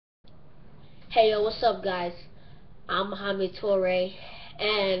Hey yo, what's up guys? I'm Mohamed Torre,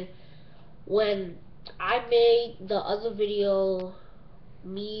 and when I made the other video,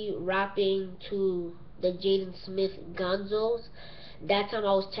 me rapping to the Jaden Smith Gonzos, that time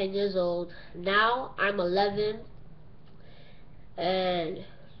I was 10 years old. Now I'm 11, and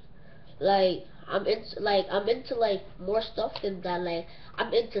I'm into more stuff than that. Like,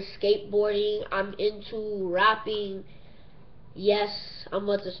 I'm into skateboarding, I'm into rapping. Yes, I'm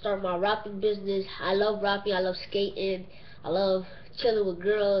about to start my rapping business. I love rapping, I love skating, I love chilling with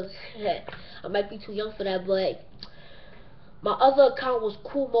girls. I might be too young for that, but my other account was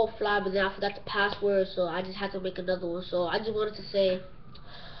Cool Mo Fly, but then I forgot the password, so I just had to make another one. So I just wanted to say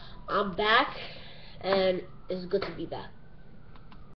I'm back, and it's good to be back.